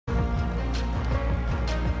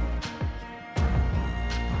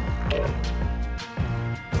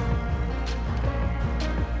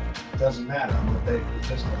doesn't matter. I'm gonna pay for the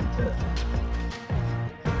pistol too.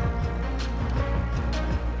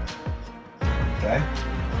 Okay.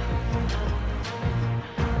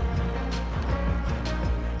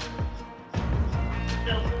 I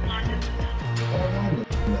don't want to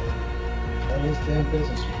know. That is damn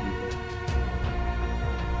business with people.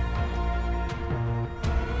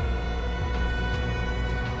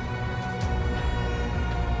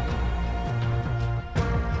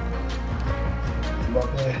 You want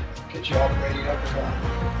me to get you all ready up or not?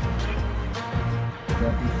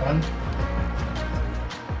 That'd be fun.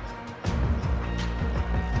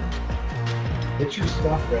 Get your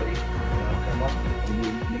stuff ready, and I'll come up and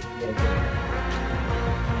you make the idea.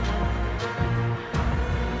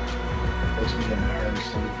 Takes me an hour to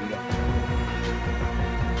sleep it up.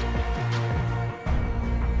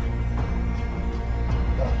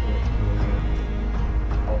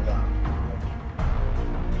 Hold on.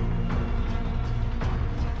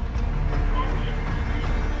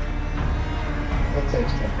 That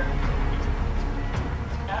takes time.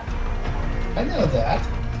 I know that.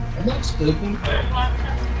 I'm not stupid.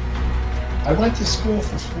 I went to school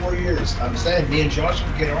for 4 years. I'm saying me and Josh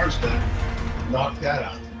can get ours done. Knock that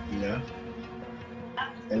out, you know?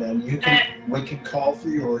 And then we can call for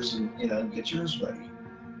yours and, you know, get yours ready.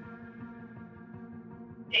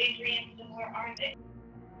 Adrian, where are they?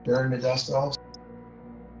 They're in the dust halls.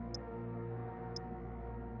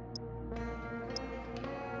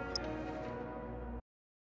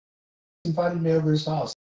 He invited me over to his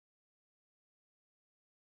house.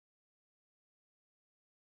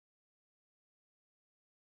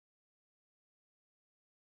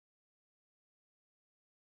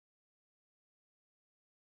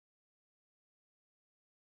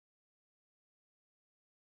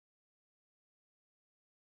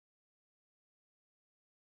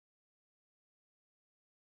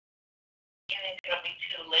 And it's going to be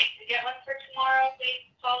too late to get one for tomorrow if they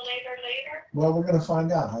call later? Well, we're going to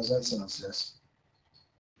find out. How's that sound, sis?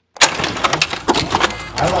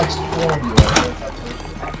 I like exploring you.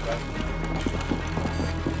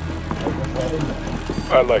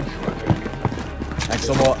 I like you, I think. Thanks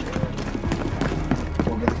a lot.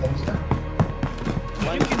 We'll get things done.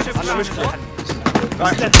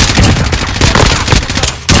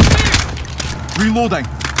 Reloading.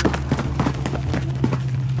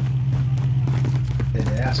 They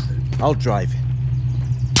asked it. I'll drive.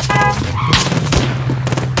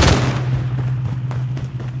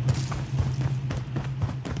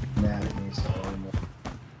 Mad at me, so I don't know.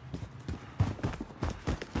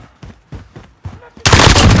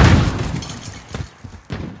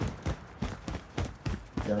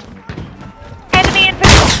 Enemy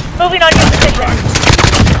infantry! Moving on your position!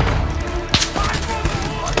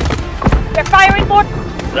 They're firing more!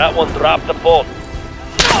 That one dropped the boat.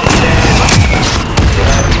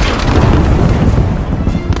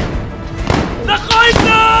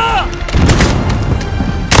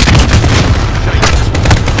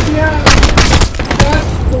 Yeah,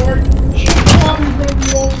 that's Ford. She probably run the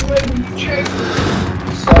wrong way when you chase her.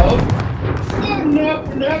 So, I'm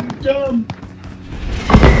not dumb.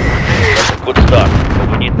 That's a good start, but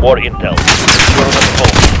we need more intel. You're on the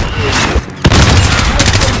phone.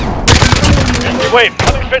 Enemy wave,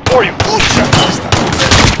 coming straight for you.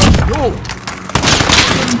 No!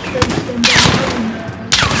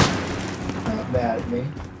 Not mad at me.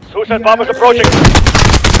 Suicide bombers approaching.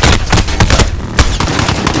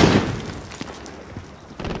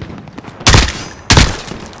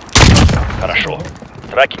 Хорошо.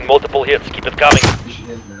 Tracking multiple hits. Keep it coming. She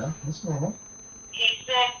didn't know. That's normal. He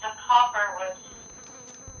said the copper was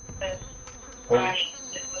right.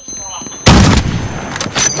 It was wrong.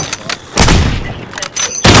 And he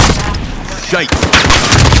said Shite!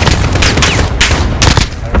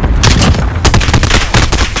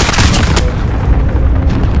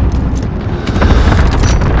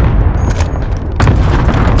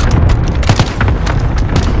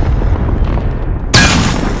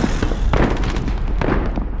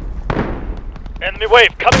 Enemy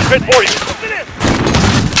wave, coming straight for you.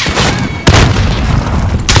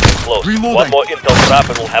 Close. Reloading. One more intel trap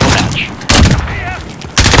and we'll have a match.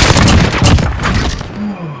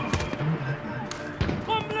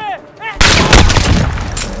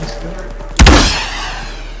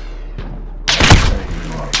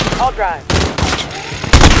 I'll drive.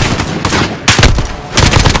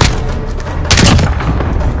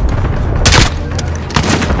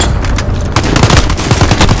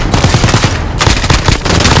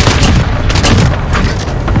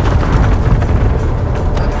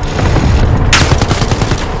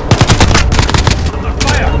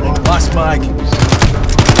 Last mag.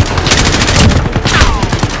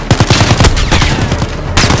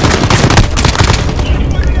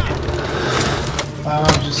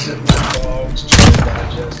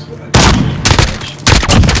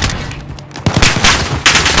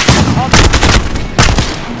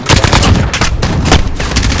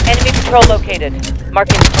 patrol located.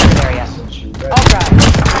 Marking the target area. Since you're ready, Alright.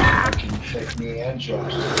 I can take me and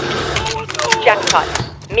Josh. Jackpot.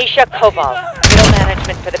 Misha Koval. Middle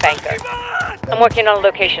management for the banker. I'm working on a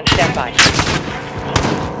location. Stand by.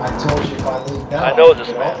 I told you if I leave now, I know this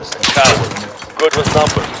get man. all stuff. Coward. Good with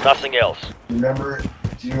numbers, nothing else. Remember?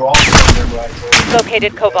 Do you also remember I told you?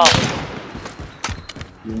 Located Koval.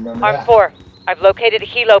 You remember Arm that? 4. I've located a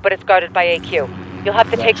helo, but it's guarded by AQ. You'll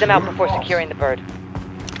have to take them out before securing the bird.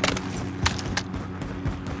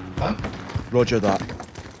 Huh? Roger that.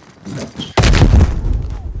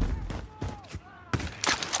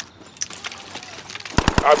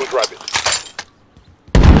 I will drive it.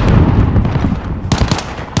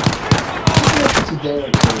 Today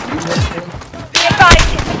or two, you miss me? Be advised,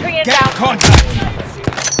 infantry Get inbound. contact!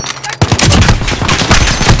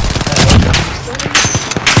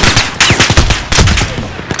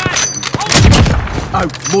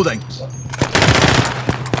 Out, loading.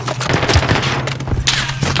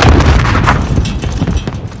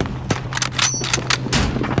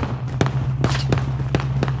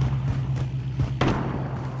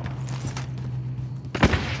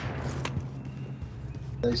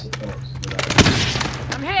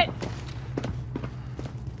 I'm hit.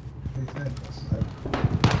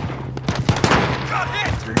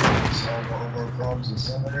 Solve all of our problems in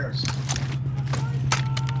 7 years.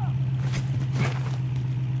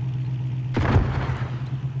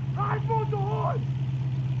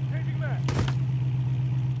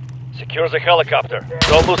 Secure the helicopter.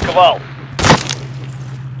 Don't lose Koval.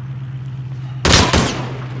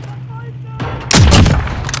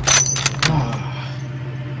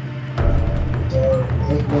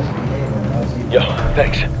 Yo,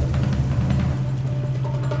 thanks.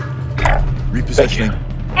 Repositioning.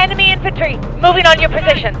 Enemy infantry. Moving on your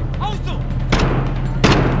position.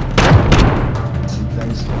 Some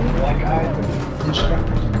things like I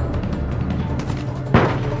instructors.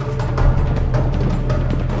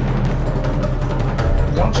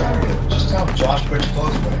 Don't try to get, just tell Josh Bridge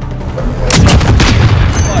close way.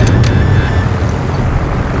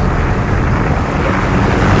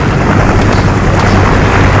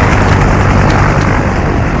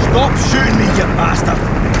 Stop shooting me, you bastard!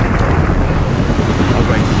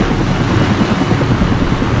 Alright.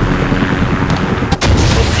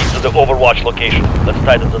 Proceed to the Overwatch location. Let's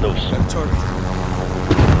tighten the noose.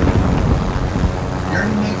 You're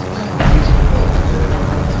in the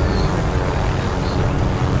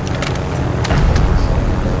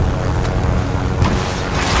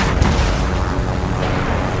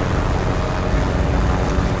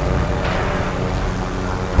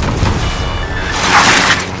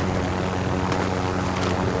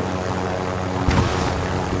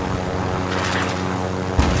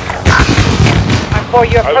Or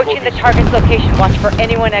you're approaching the target's location. Watch for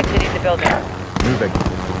anyone exiting the building. Moving.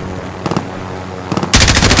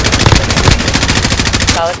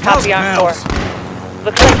 Solid copy on Miles. 4.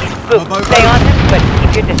 Looks like he's spooked. About Stay out. on him, but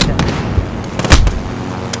keep your distance.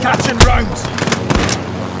 Catching rounds!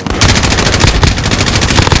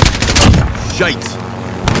 Shite!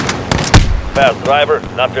 Fast driver,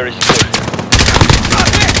 not very secure.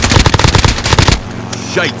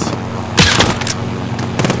 Shite!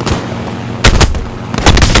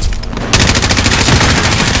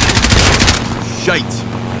 Shite!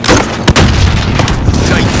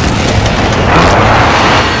 Shite!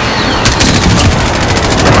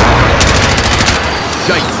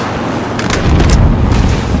 Shite!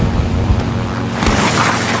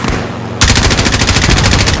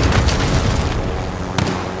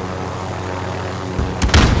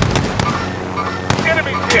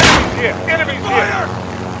 Enemies here! Enemies here!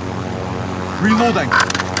 Reloading!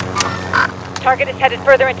 Target is headed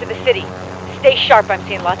further into the city. Stay sharp. I'm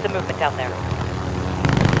seeing lots of movement down there.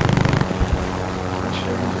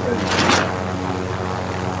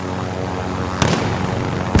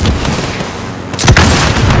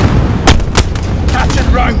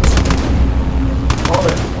 Catching rounds! Hold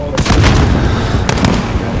it, hold it.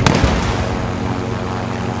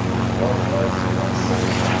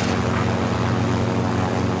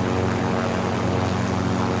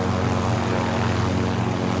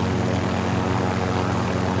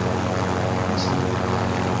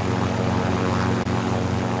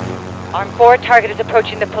 Arm 4, target is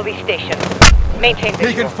approaching the police station. Maintain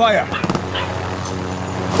Taking visual. fire!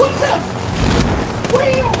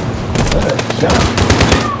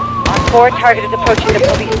 Arm 4, target is approaching the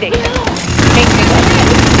police station. Maintain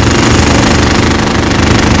visual.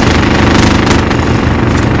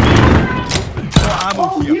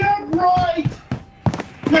 Oh, yeah, right!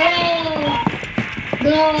 No!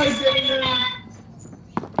 No, I didn't.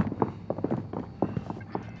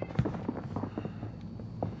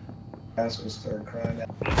 Rascals start crying out.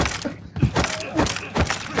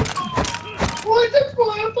 What the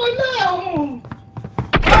fuck?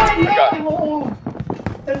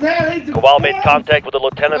 Kowal made contact with the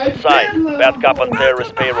lieutenant inside. Bad cop on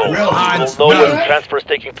terrorist payroll. You will know when the transfer is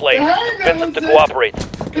taking place. Convince him to cooperate.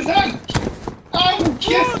 Because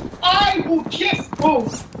I will kiss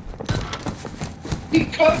both.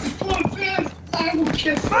 Because it's one fans, I will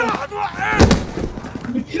kiss them.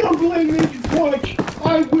 If you don't believe me, watch.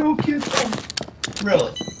 I will kiss them.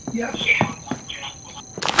 Really? Yeah.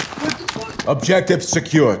 What the fuck? Objective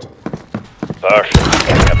secured. Perfect.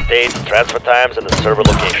 We have dates, transfer times, and the server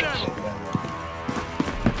locations.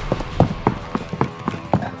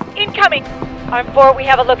 Incoming! Arm 4, we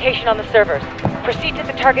have a location on the servers. Proceed to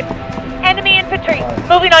the target. Enemy infantry!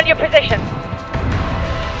 Moving on your position.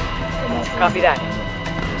 Copy that.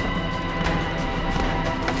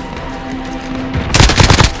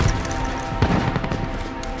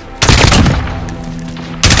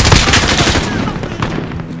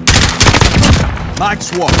 Mag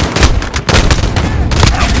swap.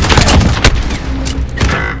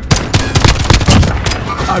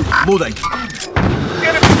 Out. Loading.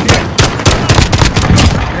 Enemy hit.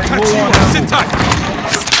 Catch you. Sit tight.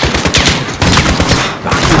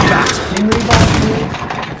 Back to back. Can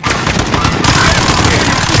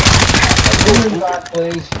you revive,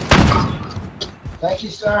 please? Thank you,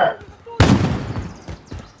 sir.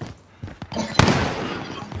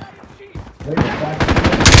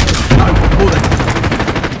 Out. Loading.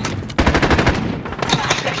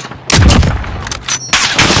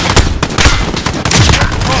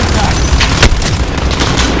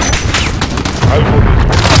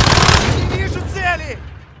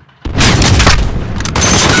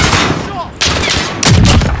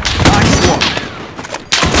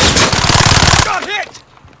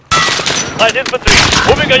 Light infantry,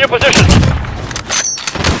 moving on your position.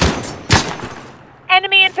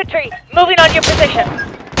 Enemy infantry! Moving on your position.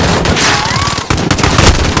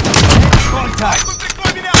 Contact.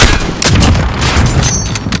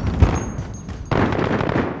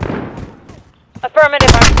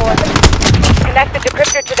 Affirmative, Arm 4. Connect the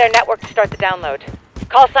decryptor to their network to start the download.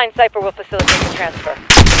 Call sign Cypher will facilitate the transfer.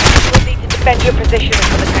 You will need to defend your position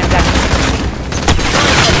until the transaction is complete.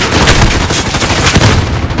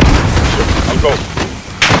 I'll go.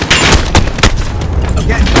 I'm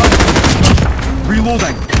getting done.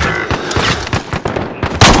 Reloading.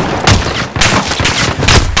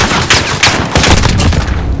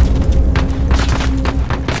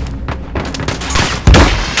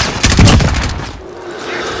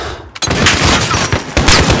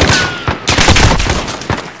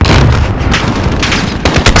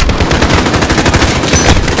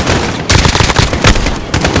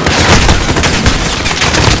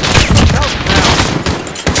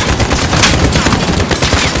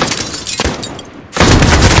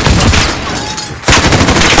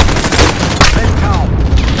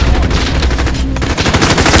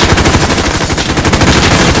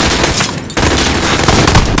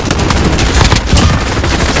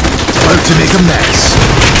 To make a mess.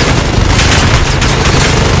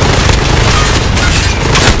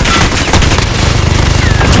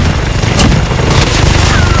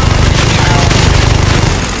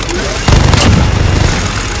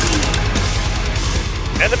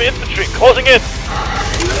 Enemy infantry closing in.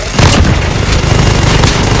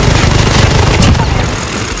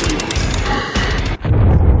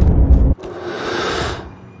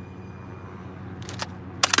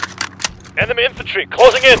 Enemy infantry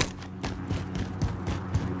closing in.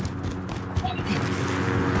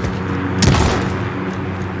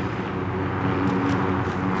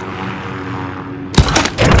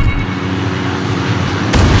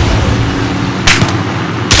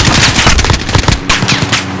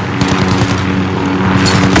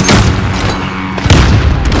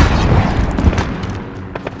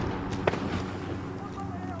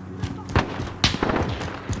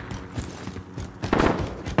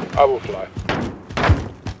 I will fly.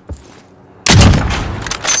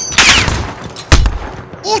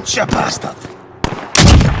 Ucha bastard!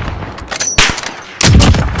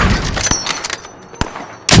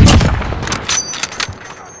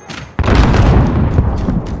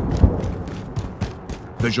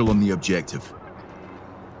 Visual on the objective.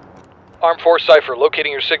 Arm 4 Cypher,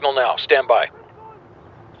 locating your signal now. Stand by.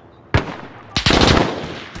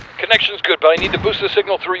 Connection's good, but I need to boost the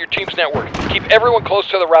signal through your team's network. Keep everyone close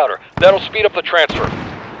to the router. That'll speed up the transfer.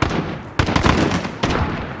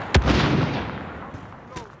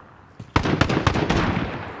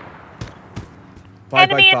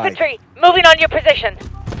 Enemy infantry! Moving on your position!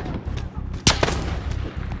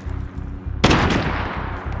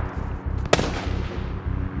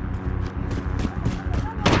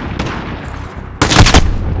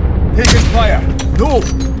 fire! No!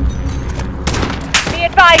 Be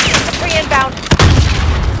advised, infantry inbound.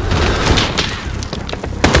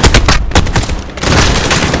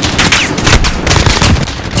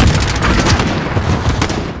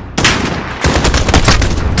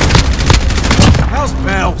 How's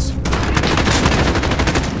bells?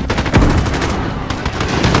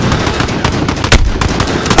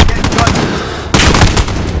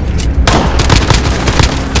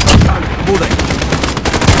 Moving.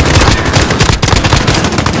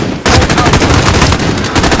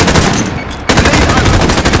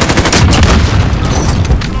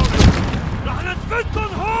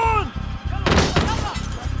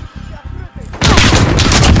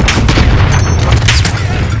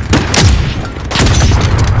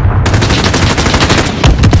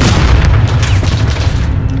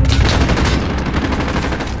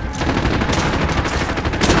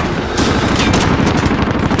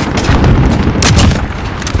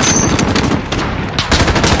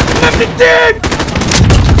 Dead!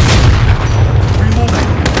 Reloading.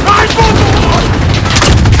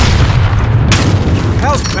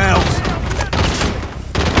 How's bells?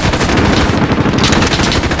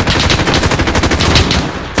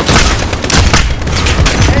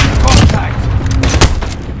 End contact.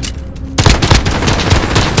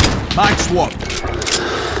 Mag swap.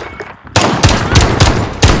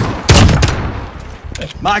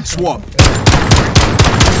 Mag swap.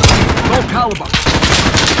 Low caliber.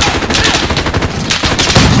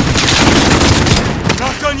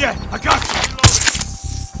 Not done yet. I got you.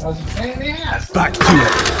 That was a pain in the ass. Back to it.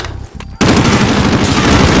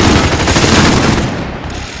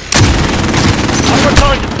 Upper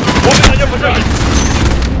target. Moving on your position.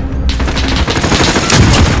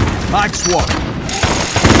 Mag swap.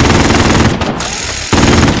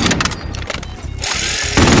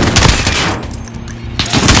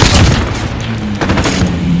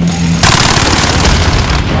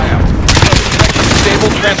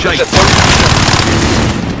 Stable transfers at 30%.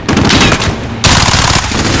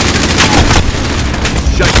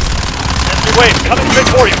 Shake. Enemy wave coming straight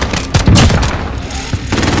for you.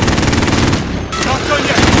 Not done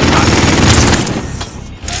yet.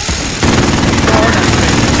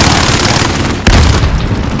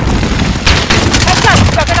 Heads up,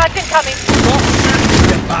 Juggernauts incoming. Stop shooting,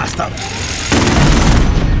 you bastard.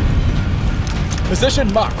 Position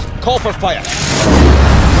marked. Call for fire.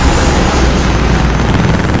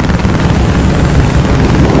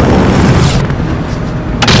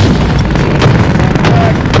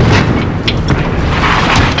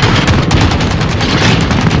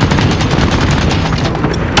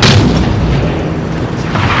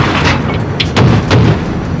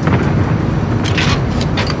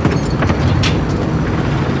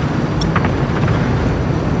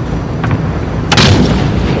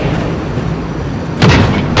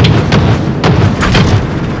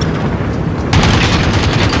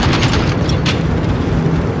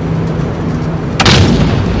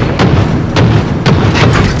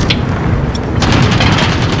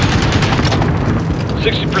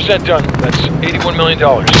 60% done. That's $81 million.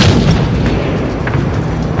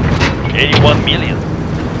 81 million.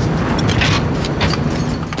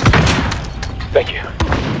 Thank you.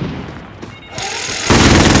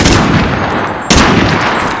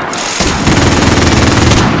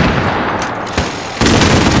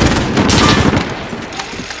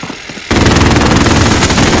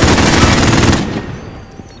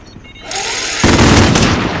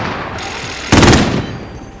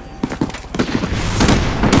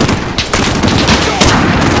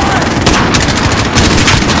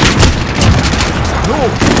 No!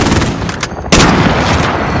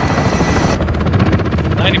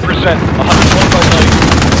 90%, 125 million.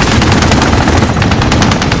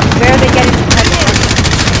 Where are they getting the target?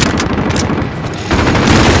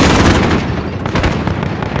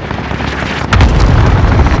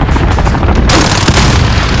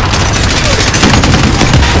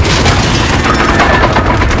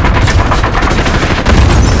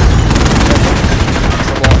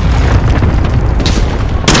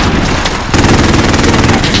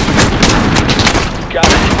 Got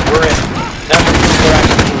it. We're in. Now we're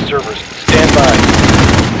access to the servers. Stand by.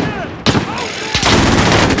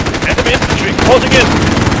 Enemy infantry closing in.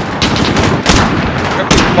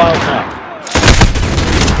 Encrypting files now.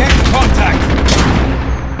 Get in contact!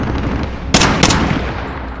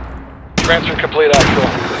 Transfer complete, actual.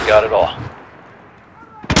 We got it all.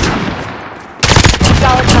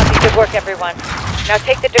 Solid copy. Good work, everyone. Now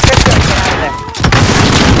take the decryptor and get out of there.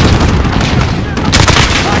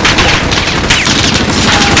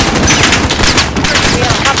 We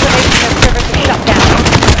have confirmation that servers are shut down.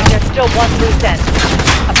 And there's still one loose end.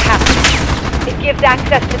 A passage. It gives gives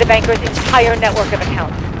access to the banker's entire network of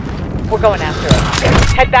accounts. We're going after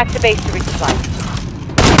it. Head back to base to resupply.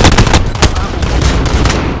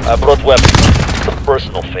 I brought weapons. Some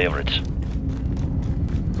personal favorites.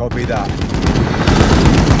 Copy that.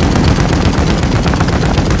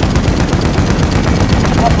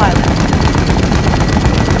 All pilot.